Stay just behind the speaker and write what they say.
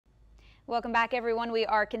Welcome back, everyone. We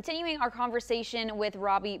are continuing our conversation with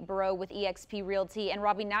Robbie Breaux with EXP Realty. And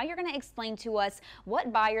Robbie, now you're going to explain to us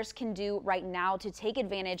what buyers can do right now to take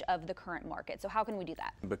advantage of the current market. So how can we do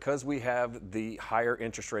that? Because we have the higher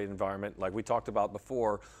interest rate environment, like we talked about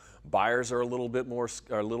before, buyers are a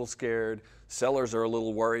little scared. Sellers are a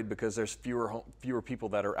little worried because there's fewer people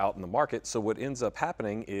that are out in the market. So what ends up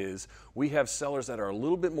happening is we have sellers that are a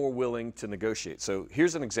little bit more willing to negotiate. So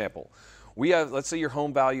here's an example. Let's say your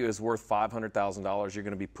home value is worth $500,000. You're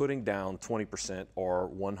going to be putting down 20% or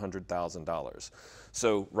 $100,000.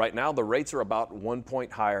 So right now the rates are about 1 point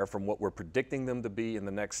higher from what we're predicting them to be in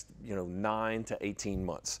the next 9 to 18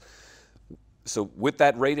 months. So with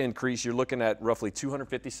that rate increase, you're looking at roughly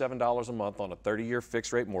 $257 a month on a 30-year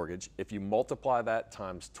fixed rate mortgage. If you multiply that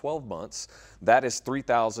times 12 months, that is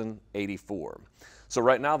 $3,084. So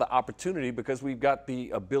right now the opportunity, because we've got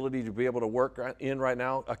the ability to be able to work in right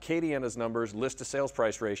now, Acadiana's numbers, list to sales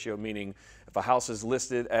price ratio, meaning if a house is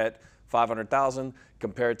listed at $500,000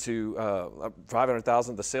 compared to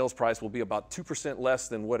 $500,000, the sales price will be about 2% less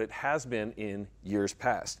than what it has been in years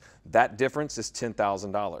past. That difference is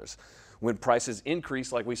 $10,000. When prices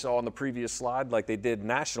increase, like we saw on the previous slide, like they did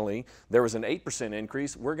nationally, there was an 8%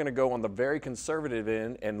 increase. We're going to go on the very conservative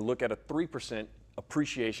end and look at a 3%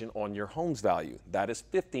 appreciation on your home's value. That is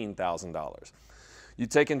 $15,000. You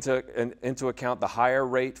take into account the higher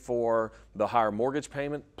rate for the higher mortgage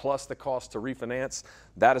payment plus the cost to refinance.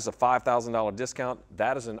 That is a $5,000 discount.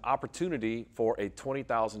 That is an opportunity for a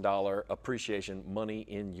 $20,000 appreciation, money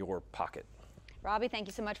in your pocket. Robbie, thank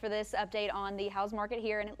you so much for this update on the house market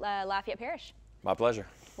here in Lafayette Parish. My pleasure.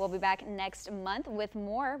 We'll be back next month with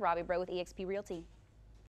more Robbie Breaux with EXP Realty.